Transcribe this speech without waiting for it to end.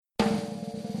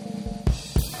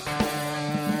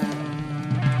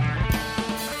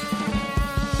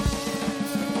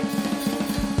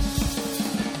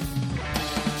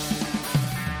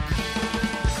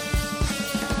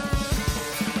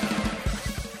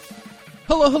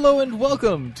Hello, and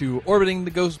welcome to Orbiting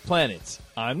the Ghost Planets.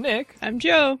 I'm Nick, I'm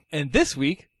Joe. and this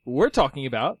week we're talking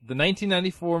about the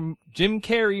 1994 Jim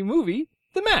Carrey movie,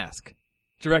 The Mask,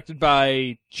 directed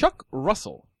by Chuck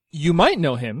Russell. You might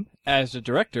know him as the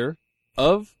director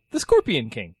of The Scorpion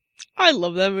King. I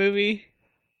love that movie.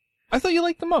 I thought you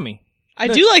liked The Mummy. I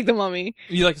do like The Mummy.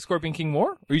 You like The Scorpion King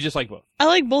more, or you just like both? I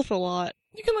like both a lot.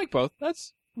 You can like both.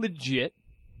 That's legit.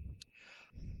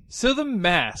 So The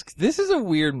Mask. This is a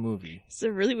weird movie. It's a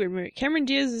really weird movie. Cameron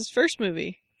Diaz's first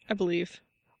movie, I believe.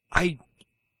 I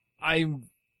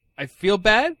feel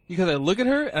bad because I look at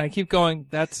her and I keep going,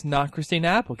 that's not Christina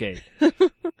Applegate.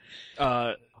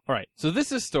 Alright, so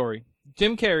this is a story.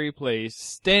 Jim Carrey plays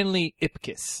Stanley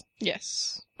Ipkiss,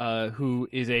 Yes. who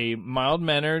is a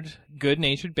mild-mannered,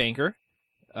 good-natured banker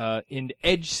in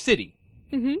Edge City.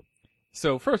 Mm-hmm.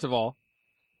 So first of all,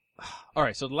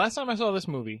 alright, so the last time I saw this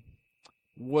movie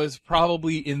was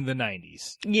probably in the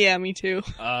 90s. Yeah, me too.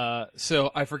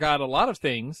 So I forgot a lot of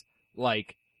things,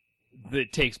 like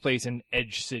that takes place in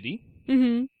Edge City.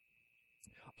 Mm-hmm.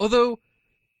 Although,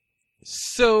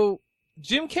 so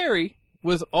Jim Carrey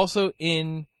was also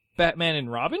in Batman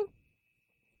and Robin?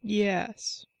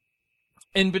 Yes.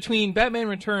 And between Batman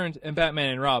Returns and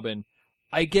Batman and Robin,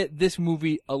 I get this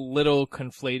movie a little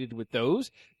conflated with those,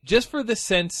 just for the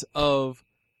sense of,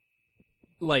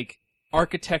 like,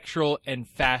 architectural and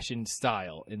fashion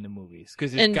style in the movies.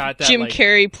 Because it's And got that, Jim like...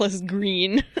 Carrey plus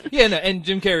green. Yeah, no, and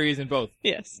Jim Carrey is in both.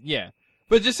 Yes. Yeah.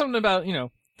 But just something about,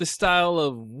 the style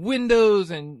of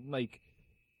windows and, like,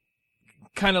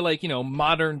 kind of like,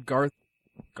 modern Garth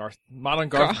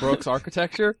Brooks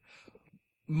architecture.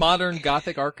 Modern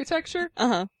Gothic architecture.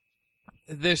 Uh-huh.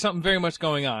 There's something very much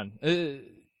going on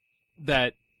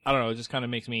that, I don't know, it just kind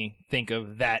of makes me think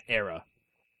of that era.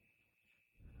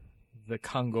 The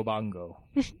Congo Bongo.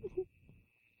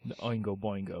 The Oingo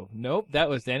Boingo. Nope, that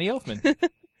was Danny Elfman.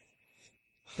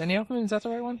 Danny Elfman, is that the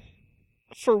right one?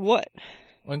 For what?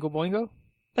 Oingo Boingo?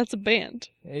 That's a band.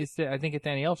 I think it's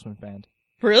Danny Elfman's band.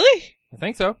 Really? I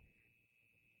think so.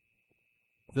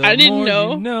 I didn't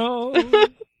know. You know. I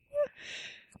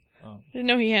didn't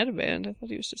know he had a band. I thought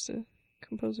he was just a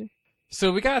composer.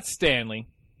 So we got Stanley.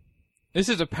 This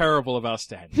is a parable about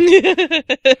Stanley.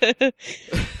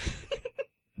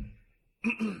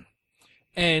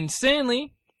 And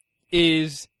Stanley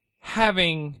is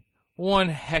having one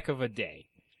heck of a day.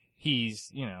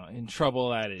 He's, in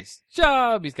trouble at his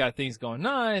job. He's got things going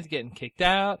on. He's getting kicked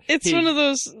out. It's one of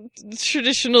those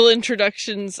traditional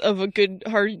introductions of a good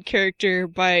hard character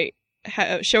by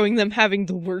showing them having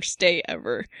the worst day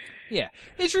ever. Yeah.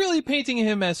 It's really painting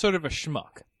him as sort of a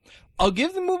schmuck. I'll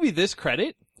give the movie this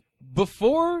credit.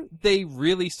 Before they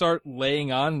really start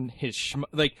laying on his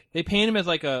they paint him as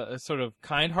like a sort of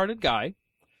kind-hearted guy.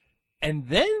 And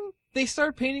then they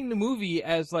start painting the movie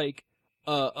as like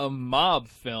a mob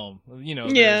film.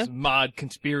 There's mob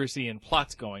conspiracy and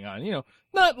plots going on.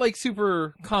 Not like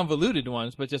super convoluted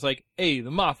ones, but just like, hey, the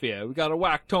mafia, we gotta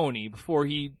whack Tony before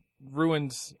he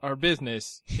ruins our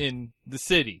business in the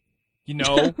city.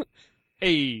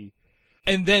 Hey.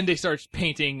 And then they start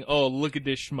painting, oh, look at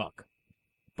this schmuck.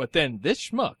 But then this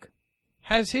schmuck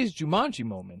has his Jumanji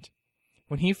moment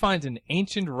when he finds an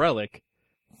ancient relic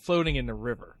floating in the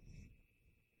river.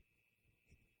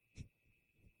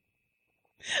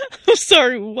 I'm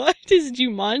sorry, what? His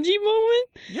Jumanji moment?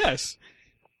 Yes.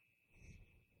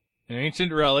 An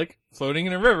ancient relic floating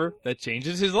in a river that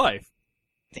changes his life.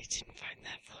 They didn't find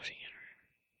that floating in a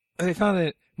river. They found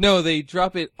it. No, they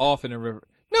drop it off in a river.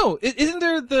 No, isn't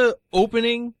there the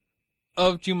opening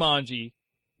of Jumanji?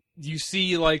 You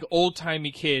see, like,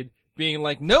 old-timey kid being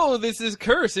like, no, this is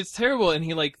cursed, it's terrible, and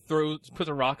he, like, puts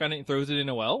a rock on it and throws it in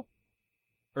a well?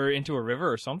 Or into a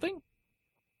river or something?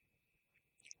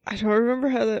 I don't remember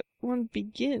how that one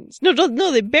begins. No,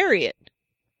 they bury it.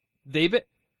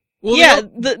 Well, yeah,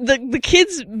 the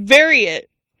kids bury it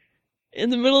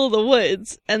in the middle of the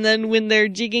woods, and then when they're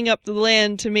digging up the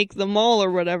land to make the mall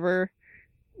or whatever,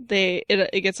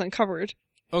 it gets uncovered.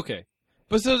 Okay.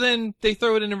 But so then they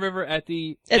throw it in a river at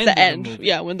the end. Of the movie.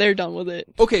 Yeah, when they're done with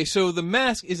it. Okay, so The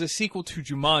Mask is a sequel to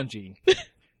Jumanji,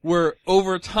 where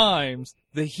over time,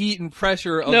 the heat and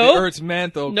pressure of the Earth's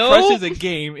mantle crushes a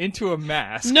game into a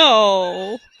mask.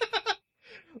 No.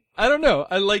 I don't know.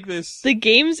 I like this. The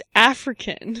game's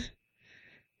African.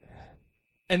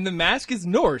 And the mask is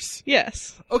Norse.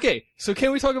 Yes. Okay, so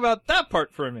can we talk about that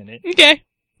part for a minute? Okay.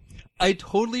 I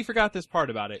totally forgot this part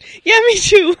about it. Yeah, me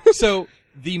too. So,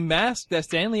 the mask that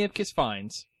Stanley Ipkiss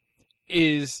finds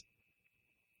is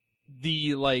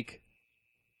the,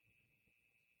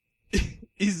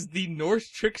 is the Norse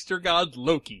trickster god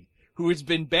Loki, who has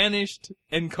been banished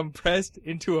and compressed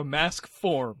into a mask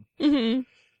form. Mm-hmm.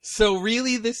 So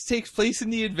really, this takes place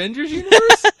in the Avengers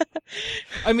universe?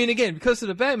 I mean, again, because of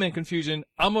the Batman confusion,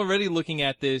 I'm already looking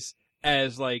at this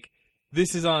as, like,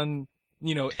 this is on,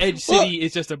 Edge City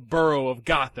is just a borough of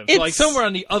Gotham. So, like, somewhere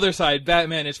on the other side,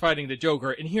 Batman is fighting the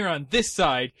Joker, and here on this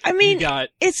side, you got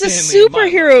it's Stanley a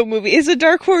superhero movie. It's a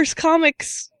Dark Horse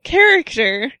Comics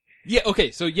character. Yeah,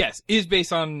 okay, so yes, is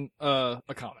based on a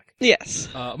comic. Yes.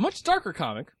 A much darker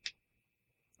comic.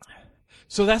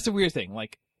 So that's the weird thing.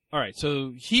 Like, alright,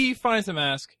 so he finds the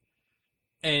mask,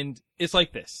 and it's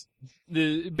like this.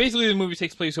 Basically, the movie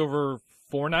takes place over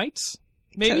 4 nights,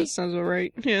 maybe? That sounds about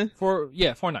right, yeah. 4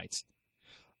 nights.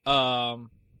 5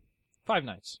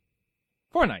 nights.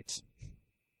 4 nights.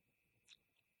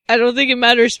 I don't think it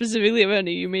matters specifically about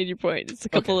it. You made your point. It's a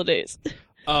couple of days.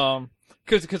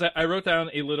 Because I wrote down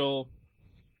a little...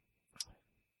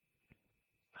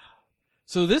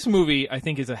 So this movie, I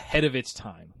think, is ahead of its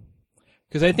time.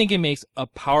 Because I think it makes a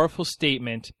powerful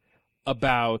statement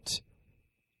about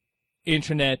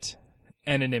internet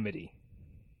anonymity.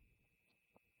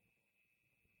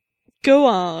 Go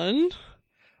on.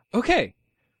 Okay.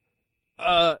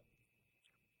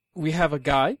 We have a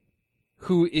guy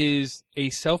who is a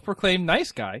self-proclaimed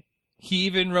nice guy. He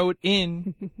even wrote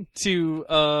in to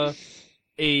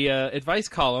a advice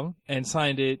column and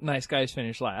signed it, "Nice guys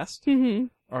finish last." Mm-hmm.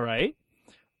 All right.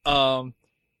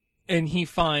 And he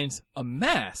finds a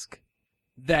mask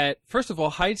that, first of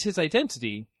all, hides his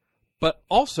identity, but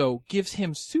also gives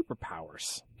him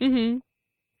superpowers. Mm-hmm.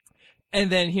 And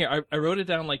then here, I wrote it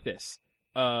down like this.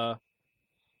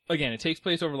 Again, it takes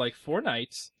place over like 4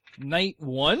 nights. Night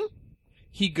 1,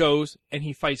 he goes and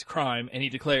he fights crime, and he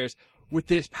declares, "With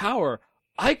this power,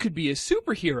 I could be a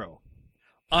superhero."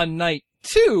 On night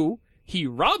 2, he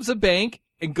robs a bank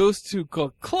and goes to a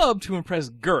club to impress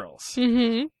girls.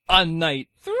 Mm-hmm. On night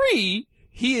 3,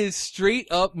 he is straight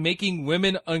up making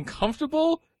women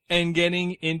uncomfortable and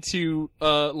getting into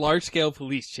large-scale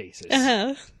police chases.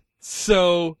 Uh-huh.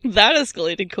 So... that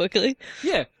escalated quickly.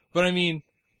 Yeah, but I mean,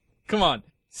 come on.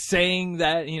 Saying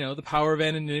that, the power of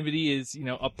anonymity is,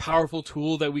 a powerful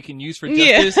tool that we can use for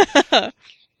justice, yeah.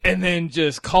 and then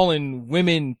just calling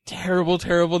women terrible,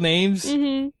 terrible names.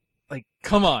 Mm-hmm. Like,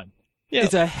 come on. Yep.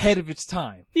 It's ahead of its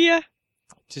time. Yeah.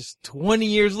 Just 20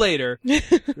 years later,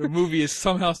 the movie is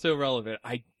somehow still relevant.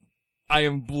 I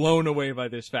am blown away by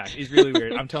this fact. It's really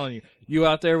weird. I'm telling you. You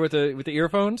out there with the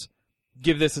earphones,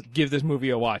 give this movie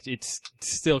a watch. It's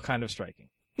still kind of striking.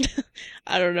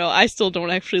 I don't know. I still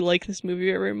don't actually like this movie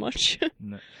very much.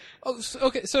 No. Oh,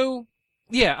 okay. So,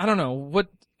 yeah, I don't know. What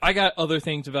I got other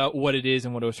things about what it is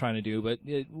and what it was trying to do, but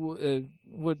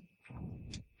what...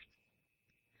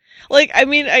 Like, I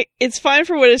mean, it's fine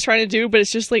for what it's trying to do, but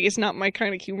it's just, like, it's not my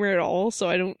kind of humor at all, so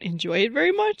I don't enjoy it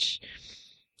very much.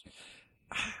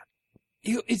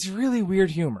 It's really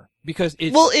weird humor, because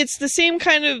it's... Well, it's the same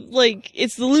kind of, like,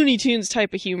 it's the Looney Tunes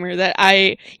type of humor that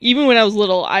even when I was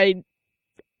little, I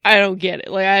don't get it.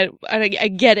 Like, I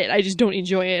get it, I just don't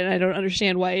enjoy it, and I don't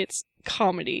understand why it's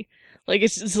comedy. Like,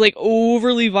 it's like,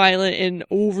 overly violent and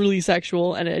overly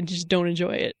sexual, and I just don't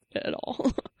enjoy it at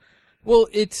all. Well,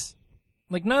 it's...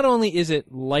 Like, not only is it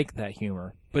like that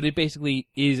humor, but it basically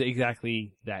is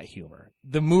exactly that humor.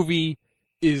 The movie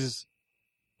is,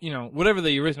 whatever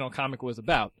the original comic was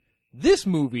about. This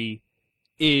movie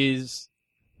is,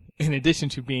 in addition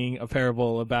to being a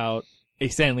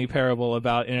Stanley parable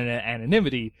about internet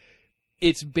anonymity,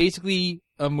 it's basically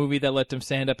a movie that let them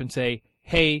stand up and say,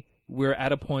 hey, we're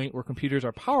at a point where computers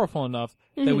are powerful enough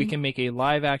that we can make a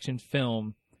live-action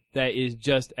film that is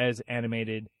just as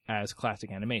animated as classic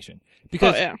animation.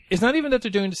 Because it's not even that they're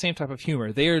doing the same type of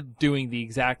humor. They are doing the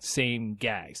exact same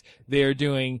gags. They are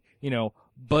doing,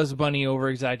 Buzz Bunny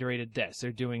over-exaggerated deaths.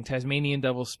 They're doing Tasmanian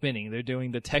devil spinning. They're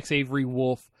doing the Tex Avery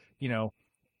Wolf,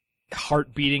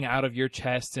 heart beating out of your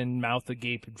chest and mouth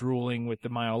agape drooling with the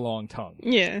mile-long tongue.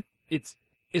 Yeah. It's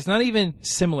not even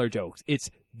similar jokes. It's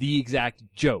the exact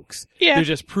jokes. Yeah. They're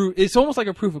just it's almost like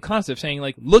a proof of concept saying,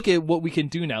 like, look at what we can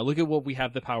do now. Look at what we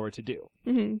have the power to do.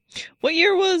 Mm-hmm. What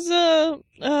year was,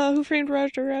 Who Framed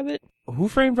Roger Rabbit? Who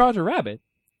Framed Roger Rabbit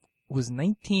was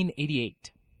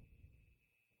 1988.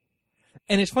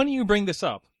 And it's funny you bring this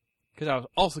up, because I was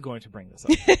also going to bring this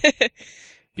up.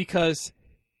 Because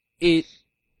the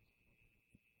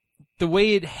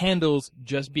way it handles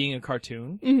just being a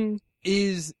cartoon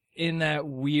is in that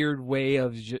weird way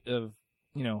of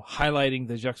highlighting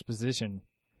the juxtaposition.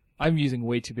 I'm using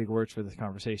way too big words for this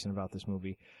conversation about this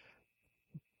movie.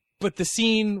 But the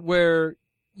scene where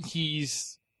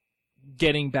he's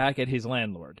getting back at his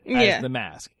landlord as the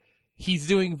mask, he's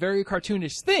doing very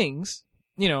cartoonish things,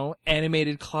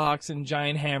 animated clocks and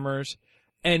giant hammers,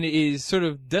 and is sort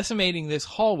of decimating this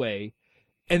hallway.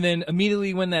 And then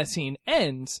immediately when that scene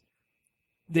ends,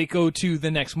 they go to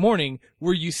the next morning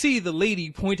where you see the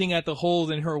lady pointing at the holes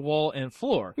in her wall and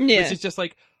floor. Yeah. Which is just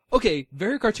like, okay,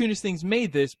 very cartoonish things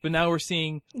made this, but now we're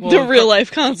seeing the real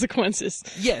life consequences.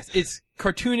 Yes, it's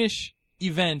cartoonish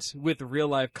events with real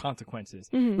life consequences,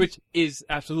 Mhm. which is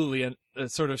absolutely a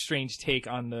sort of strange take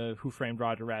on the Who Framed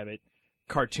Roger Rabbit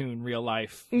cartoon real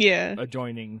life Yeah.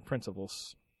 adjoining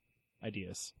principles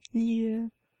ideas. Yeah.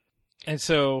 And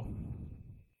so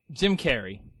Jim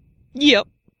Carrey, Yep.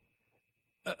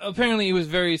 apparently it was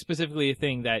very specifically a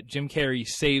thing that Jim Carrey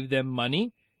saved them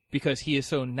money because he is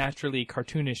so naturally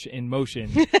cartoonish in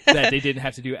motion that they didn't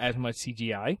have to do as much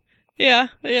CGI. Yeah.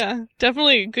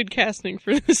 Definitely good casting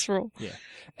for this role. Yeah.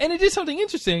 And it did something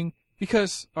interesting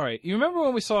because, all right, you remember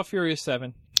when we saw Furious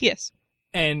 7? Yes.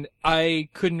 And I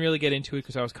couldn't really get into it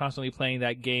because I was constantly playing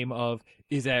that game of,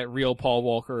 is that real Paul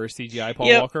Walker or CGI Paul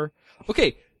Yep. Walker?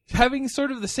 Okay, having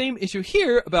sort of the same issue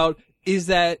here about, is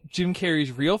that Jim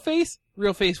Carrey's real face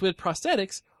with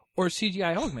prosthetics, or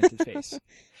CGI augmented face?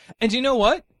 And you know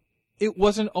what? It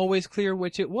wasn't always clear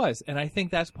which it was, and I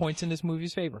think that's points in this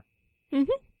movie's favor.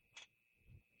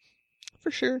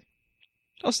 For sure.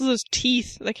 Also those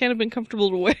teeth, that can't have been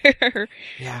comfortable to wear.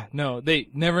 Yeah, no, they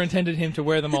never intended him to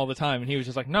wear them all the time, and he was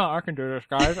just like, no, I can do this,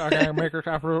 guys. I can make it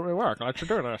absolutely work. Let's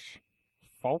do this,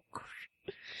 folks.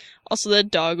 Also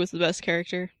that dog was the best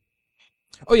character.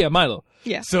 Oh, yeah, Milo.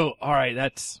 Yeah. So, all right,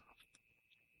 that's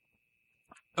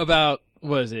about,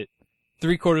 what is it,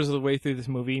 3/4 of the way through this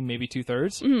movie, maybe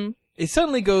 2/3. Mhm. It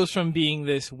suddenly goes from being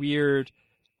this weird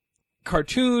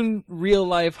cartoon,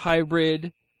 real-life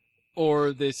hybrid,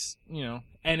 or this,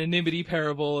 anonymity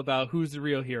parable about who's the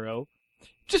real hero,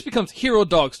 just becomes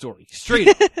hero-dog story, straight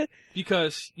up.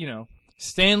 Because,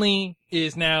 Stanley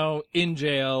is now in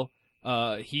jail.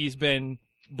 He's been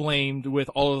blamed with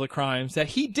all of the crimes that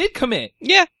he did commit.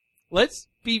 Yeah. Let's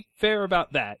be fair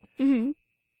about that. Mhm.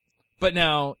 But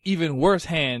now, even worse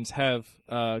hands have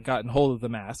gotten hold of the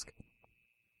mask,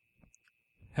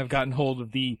 have gotten hold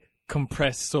of the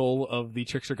compressed soul of the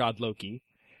trickster god Loki,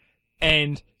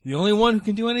 and the only one who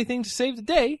can do anything to save the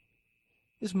day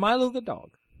is Milo the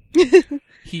dog.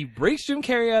 He breaks Jim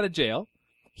Carrey out of jail.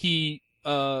 He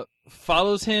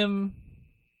follows him.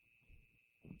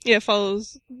 Yeah,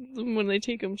 follows them when they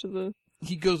take him to the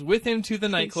He goes with him to the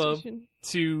police nightclub station.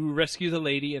 to rescue the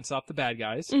lady and stop the bad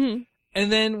guys. Mhm.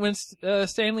 And then when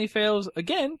Stanley fails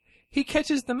again, he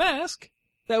catches the mask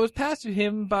that was passed to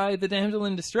him by the damsel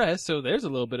in distress. So there's a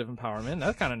little bit of empowerment.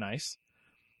 That's kind of nice.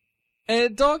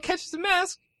 And the dog catches the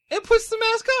mask and puts the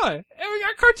mask on. And we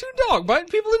got cartoon dog biting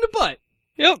people in the butt.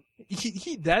 Yep.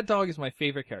 That dog is my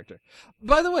favorite character.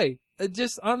 By the way,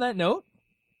 just on that note,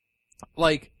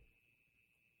 for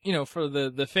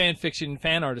the fan fiction,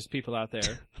 fan artist people out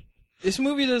there, this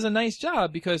movie does a nice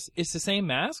job because it's the same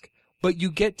mask, but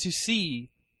you get to see,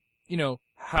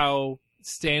 how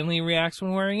Stanley reacts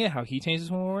when wearing it, how he changes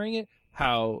when wearing it,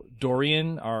 how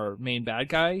Dorian, our main bad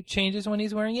guy, changes when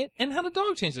he's wearing it, and how the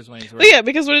dog changes when he's wearing Well, yeah,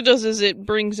 because what it does is it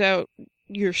brings out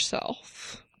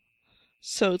yourself.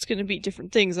 So it's going to be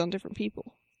different things on different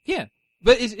people. it. Yeah.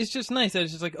 But it's just nice that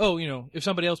it's just like, if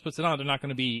somebody else puts it on, they're not going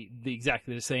to be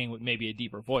exactly the same with maybe a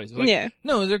deeper voice. It's like, Yeah.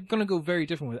 No, they're going to go very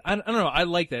different with it. I don't know. I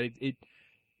like that. It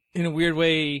in a weird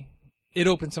way, it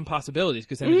opens some possibilities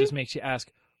because then it just makes you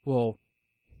ask, well,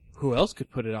 who else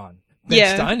could put it on? Ben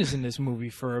Yeah. Stein is in this movie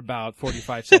for about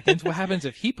 45 seconds. What happens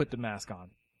if he put the mask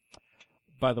on?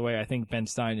 By the way, I think Ben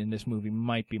Stein in this movie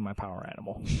might be my power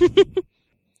animal.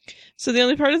 So the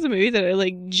only part of the movie that I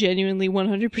genuinely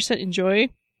 100% enjoy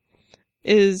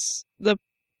is the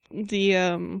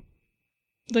conga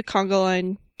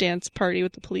line dance party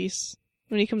with the police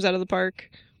when he comes out of the park.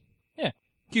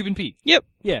 Cuban Pete. Yep.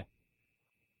 Yeah.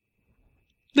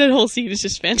 That whole scene is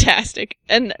just fantastic.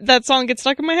 And that song gets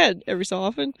stuck in my head every so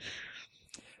often.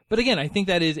 But again, I think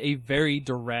that is a very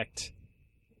direct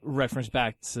reference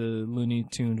back to Looney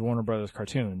Tunes, Warner Brothers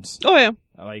cartoons. Oh, yeah.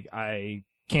 I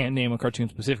can't name a cartoon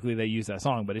specifically that used that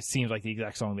song, but it seems like the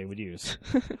exact song they would use.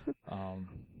 I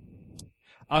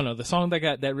don't know. The song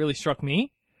that really struck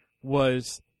me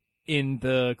was in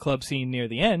the club scene near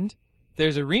the end.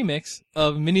 There's a remix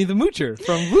of Minnie the Moocher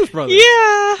from Blues Brothers.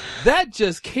 Yeah! That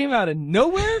just came out of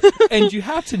nowhere, and you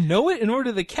have to know it in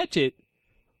order to catch it.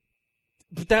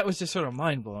 But that was just sort of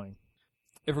mind-blowing.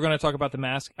 If we're going to talk about the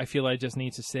mask, I feel I just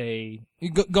need to say,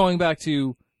 going back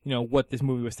to, what this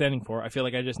movie was standing for, I feel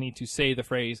like I just need to say the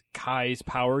phrase Kai's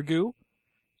Power Goo,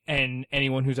 and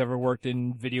anyone who's ever worked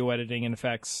in video editing and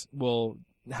effects will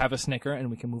have a snicker,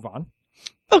 and we can move on.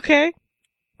 Okay.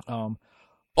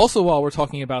 Also, while we're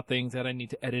talking about things that I need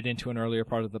to edit into an earlier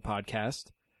part of the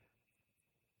podcast,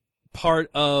 part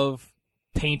of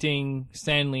painting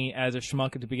Stanley as a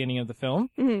schmuck at the beginning of the film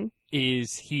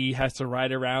is he has to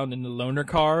ride around in the loaner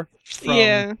car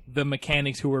from the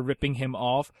mechanics who were ripping him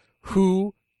off,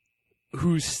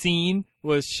 whose scene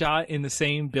was shot in the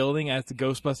same building as the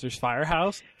Ghostbusters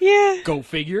firehouse. Yeah. Go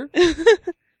figure.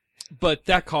 But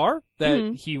that car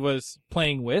that he was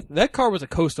playing with, that car was a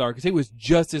co-star because it was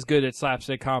just as good at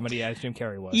slapstick comedy as Jim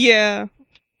Carrey was. Yeah.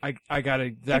 I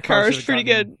gotta. That car is pretty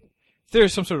good. If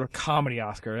there's some sort of comedy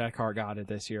Oscar, that car got it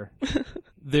this year.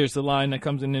 There's the line that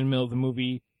comes in the middle of the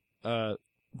movie,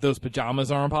 those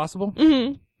pajamas are impossible.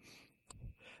 Mm-hmm.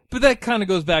 But that kind of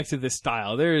goes back to this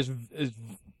style. There's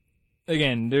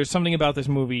something about this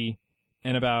movie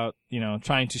and about,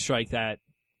 trying to strike that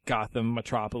Gotham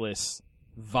Metropolis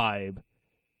vibe.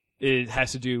 It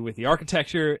has to do with the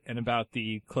architecture and about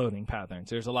the clothing patterns.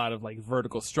 There's a lot of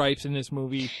vertical stripes in this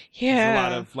movie. Yeah. There's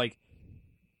a lot of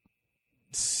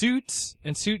suits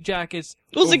and suit jackets.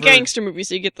 Well, it's a gangster movie,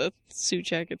 so you get the suit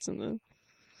jackets and the.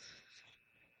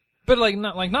 But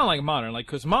not like modern,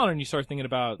 because modern you start thinking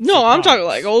about. No, I'm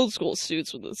talking old school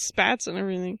suits with the spats and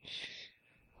everything.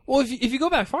 Well, if you go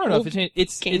back far enough,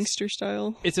 it's gangster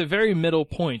style. It's a very middle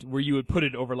point where you would put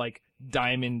it over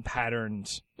diamond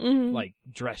patterned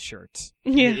dress shirts.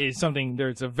 Yeah, it's something.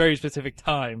 There's a very specific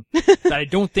time that I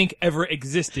don't think ever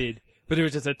existed, but there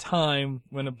was just a time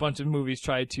when a bunch of movies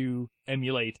tried to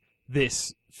emulate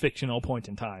this fictional point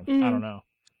in time. I don't know.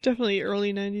 Definitely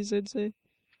early 90s, I'd say.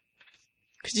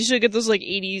 Because you should get those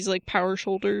 80s power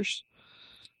shoulders.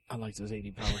 I like those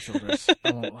 80 power shoulders.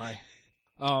 I won't lie.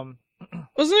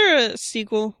 Wasn't there a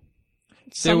sequel?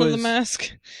 Son of the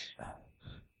Mask?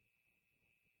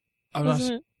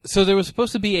 So there was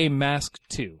supposed to be a Mask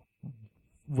 2,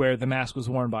 where the mask was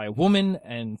worn by a woman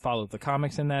and followed the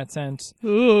comics in that sense.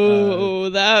 Ooh,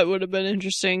 that would have been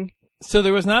interesting. So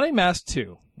there was not a Mask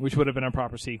 2, which would have been a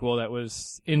proper sequel that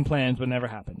was in plans but never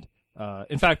happened.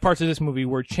 In fact, parts of this movie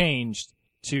were changed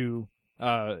to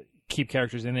keep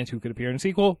characters in it who could appear in a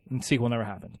sequel, and the sequel never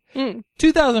happened.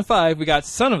 2005, we got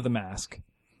Son of the Mask,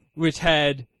 which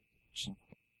had,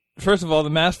 first of all, the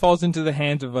mask falls into the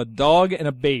hands of a dog and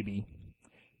a baby.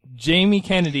 Jamie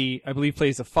Kennedy, I believe,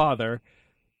 plays the father.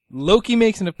 Loki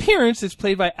makes an appearance. It's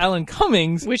played by Alan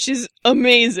Cummings. Which is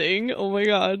amazing. Oh my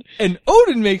god. And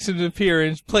Odin makes an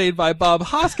appearance, played by Bob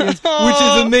Hoskins, which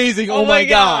is amazing. Oh my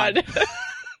god.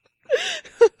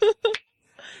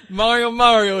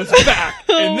 Mario is back,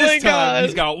 and this time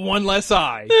he's got one less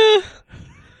eye.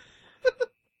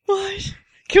 What?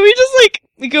 Can we just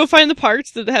go find the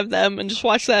parts that have them and just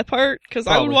watch that part? Because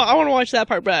I want to watch that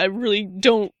part, but I really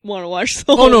don't want to watch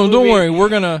the whole movie. Don't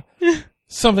worry.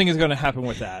 Something is gonna happen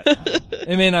with that.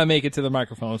 It may not make it to the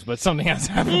microphones, but something has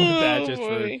to happen with that just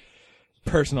for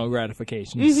personal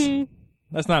gratifications. Mm-hmm.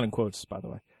 That's not in quotes, by the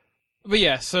way. But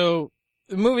yeah, so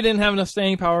the movie didn't have enough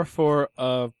staying power for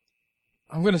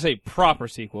I'm going to say proper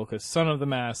sequel, because Son of the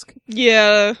Mask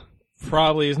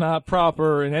probably is not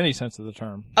proper in any sense of the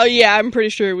term. Oh yeah, I'm pretty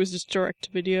sure it was just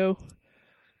direct-to-video.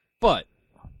 But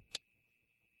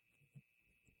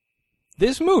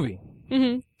this movie,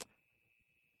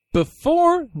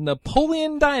 before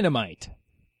Napoleon Dynamite,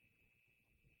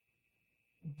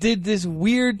 did this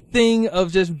weird thing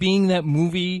of just being that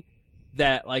movie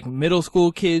that middle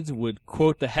school kids would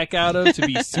quote the heck out of to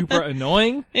be super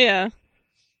annoying. Yeah.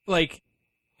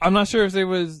 I'm not sure if there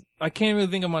was, I can't really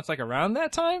think of much around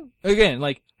that time. Again,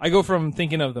 I go from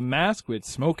thinking of The Mask with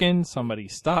Smokin', Somebody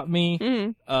Stop Me.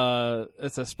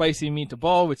 It's a spicy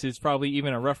meatball, which is probably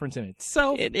even a reference in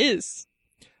itself. It is.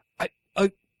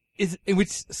 And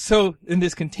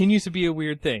this continues to be a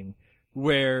weird thing,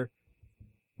 where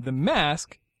The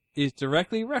Mask is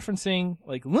directly referencing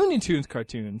Looney Tunes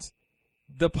cartoons,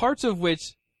 the parts of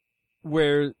which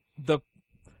where the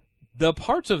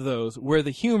parts of those where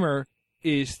the humor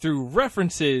is through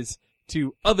references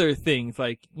to other things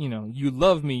you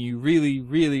love me, you really,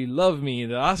 really love me,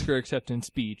 the Oscar acceptance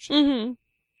speech. Mm-hmm.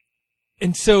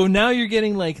 And so now you're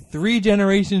getting 3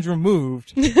 generations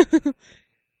removed,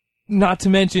 not to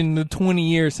mention the 20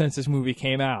 years since this movie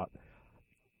came out.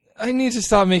 I need to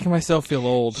stop making myself feel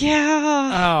old. Yeah.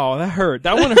 Ow, that hurt.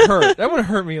 That one hurt. That one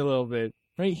hurt me a little bit.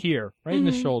 Right here. Right in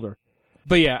the shoulder.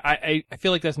 But yeah, I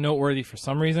feel like that's noteworthy for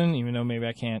some reason, even though maybe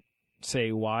I can't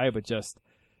say why, but just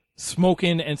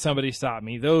Smokin' and Somebody Stop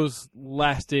Me. Those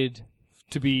lasted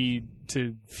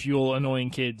to fuel annoying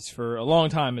kids for a long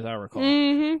time, as I recall.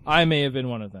 Mm-hmm. I may have been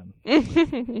one of them.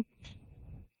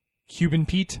 Cuban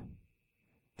Pete.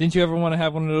 Didn't you ever want to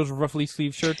have one of those ruffly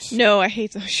sleeve shirts? No, I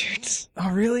hate those shirts.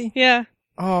 Oh, really? Yeah.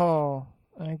 Oh,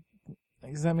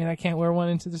 Does that mean I can't wear one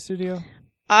into the studio?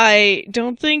 I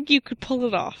don't think you could pull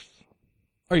it off.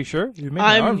 Are you sure? You make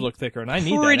my I'm arms look thicker, and I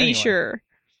need that Pretty anyway. sure.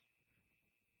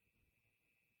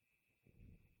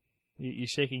 You're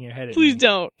shaking your head at Please me.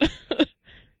 don't.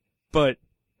 But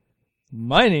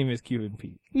my name is Cuban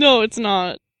Pete. No, it's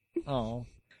not. Oh.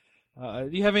 Do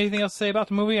you have anything else to say about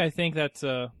the movie? I think that's,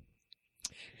 I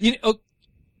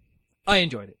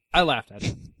enjoyed it. I laughed at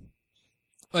it.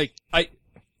 Like, I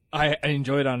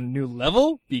enjoyed it on a new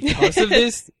level because of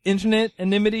this internet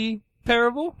anonymity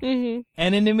parable,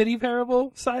 anonymity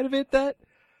parable side of it that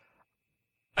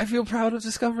I feel proud of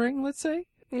discovering, let's say.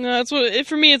 No, that's what,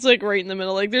 for me, it's like right in the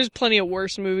middle. Like, there's plenty of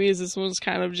worse movies. This one's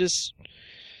kind of just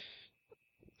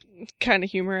kind of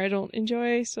humor I don't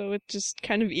enjoy, so it just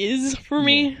kind of is for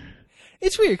me.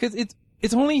 It's weird because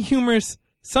it's only humorous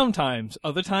sometimes.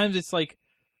 Other times it's like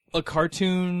a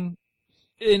cartoon,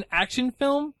 an action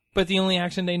film, but the only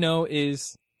action they know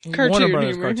is Cartoon Warner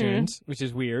Brothers humor, cartoons, which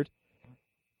is weird.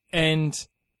 And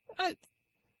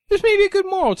there's maybe a good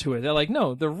moral to it. They're like,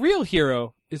 no, the real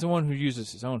hero is the one who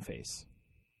uses his own face.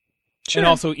 Sure. And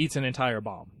also eats an entire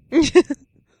bomb.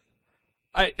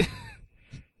 I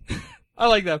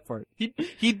like that part.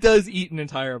 He does eat an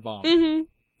entire bomb. Mm-hmm.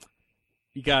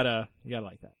 You gotta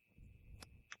like that.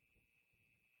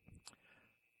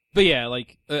 But yeah,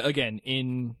 like, again,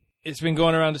 it's been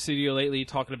going around the studio lately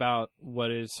talking about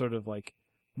what is sort of like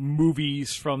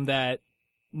movies from that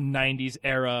 90s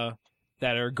era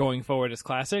that are going forward as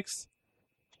classics.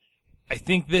 I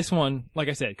think this one, like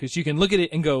I said, because you can look at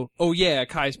it and go, oh yeah,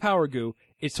 Kai's Power Goo.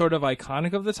 It's sort of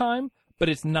iconic of the time, but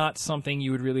it's not something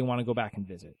you would really want to go back and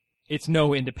visit. It's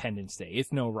no Independence Day.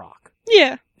 It's no Rock.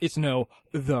 Yeah. It's no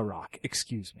The Rock.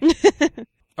 Excuse me.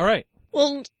 All right.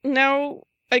 Well, now,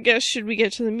 I guess, should we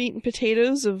get to the meat and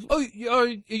potatoes of... Oh, are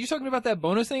you talking about that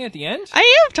bonus thing at the end?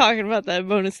 I am talking about that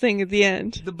bonus thing at the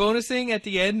end. The bonus thing at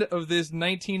the end of this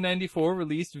 1994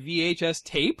 released VHS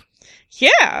tape?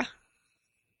 Yeah.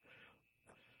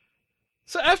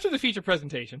 So after the feature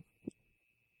presentation,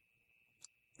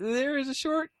 there is a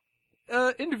short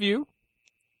interview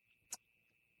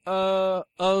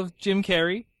of Jim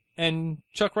Carrey and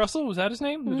Chuck Russell. Was that his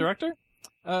name? The director?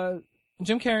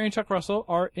 Jim Carrey and Chuck Russell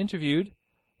are interviewed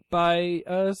by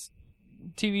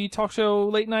TV talk show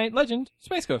late night legend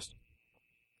Space Ghost.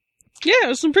 Yeah, it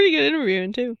was some pretty good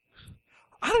interviewing, too.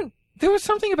 There was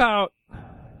something about...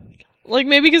 Like,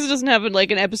 maybe because it doesn't have,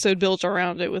 like, an episode built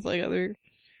around it with, like, other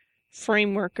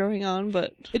framework going on,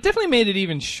 but... It definitely made it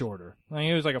even shorter. I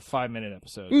mean, it was like a 5-minute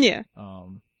episode. Yeah.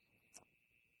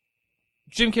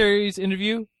 Jim Carrey's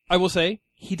interview, I will say,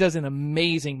 he does an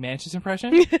amazing Manchus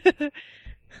impression.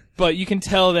 But you can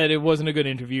tell that it wasn't a good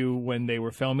interview when they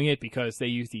were filming it because they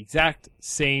used the exact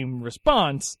same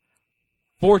response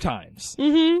 4 times.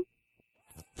 Mm-hmm.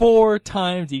 4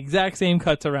 times, the exact same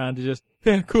cuts around to just,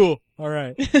 yeah, cool, all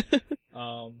right.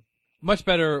 Much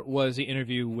better was the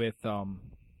interview with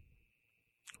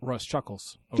Russ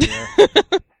Chuckles over there.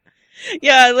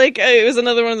 Yeah, like, it was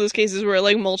another one of those cases where,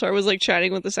 like, Moltar was, like,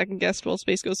 chatting with the second guest while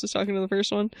Space Ghost was talking to the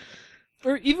first one.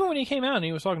 Or even when he came out and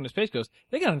he was talking to Space Ghost,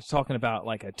 they got him talking about,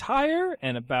 like, attire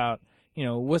and about, you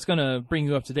know, what's going to bring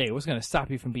you up to date, what's going to stop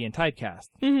you from being typecast.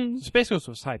 Mm-hmm. So Space Ghost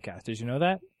was typecast. Did you know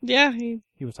that? Yeah, he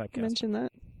was typecast. mentioned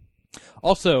that.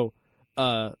 Also,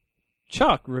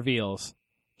 Chuck reveals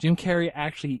Jim Carrey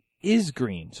actually is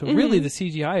green. So really the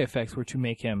CGI effects were to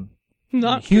make him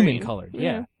not human green. colored.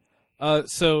 Yeah.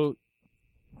 So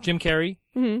Jim Carrey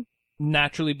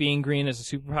naturally being green as a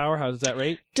superpower, how does that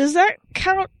rate? Does that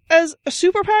count as a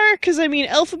superpower? Because, I mean,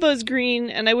 Elphaba's green,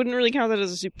 and I wouldn't really count that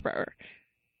as a superpower.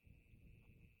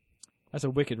 That's a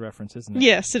Wicked reference, isn't it?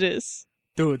 Yes, it is.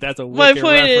 Dude, that's a Wicked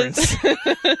reference.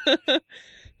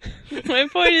 My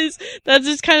point is, that's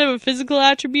just kind of a physical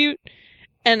attribute,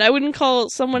 and I wouldn't call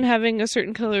someone having a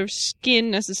certain color of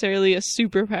skin necessarily a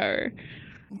superpower.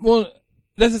 Well,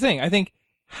 that's the thing. I think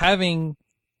having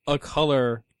a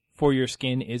color for your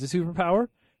skin is a superpower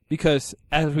because,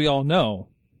 as we all know,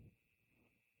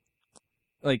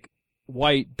 like,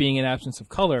 white being an absence of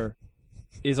color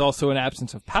is also an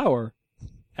absence of power.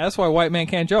 That's why white man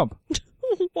can't jump.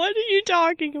 What are you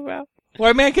talking about?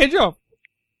 White man can't jump.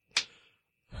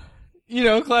 You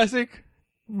know, classic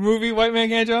movie, White Man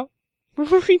Can't Jump.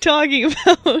 What are we talking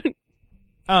about?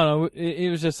 I don't know. It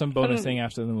was just some bonus thing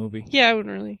after the movie. Yeah, I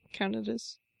wouldn't really count it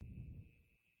as.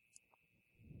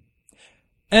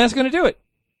 And that's going to do it.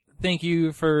 Thank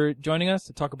you for joining us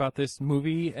to talk about this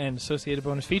movie and associated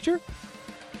bonus feature.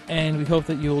 And we hope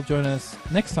that you'll join us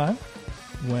next time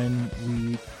when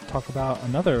we talk about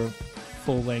another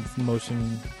full-length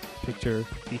motion picture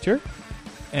feature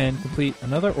and complete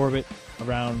another orbit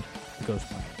around the Ghost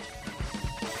Planet.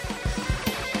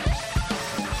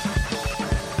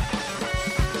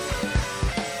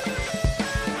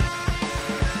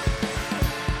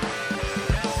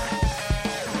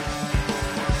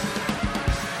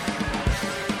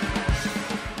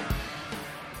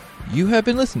 You have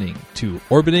been listening to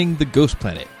Orbiting the Ghost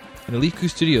Planet, an Eliku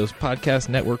Studios podcast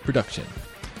network production.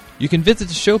 You can visit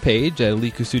the show page at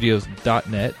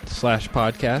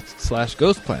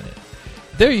elikustudios.net/podcast/ghostplanet.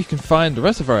 There you can find the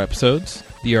rest of our episodes,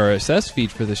 the RSS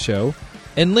feed for the show,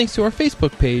 and links to our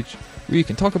Facebook page where you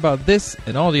can talk about this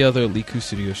and all the other Eliku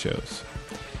Studio shows.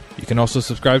 You can also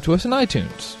subscribe to us on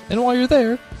iTunes, and while you're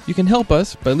there, you can help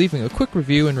us by leaving a quick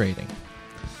review and rating.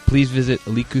 Please visit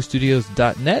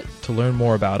elikustudios.net to learn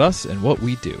more about us and what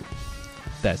we do.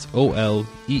 That's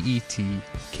OLEETKU.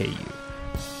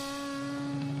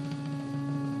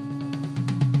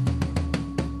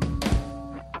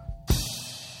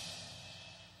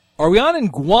 Are we on in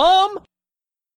Guam?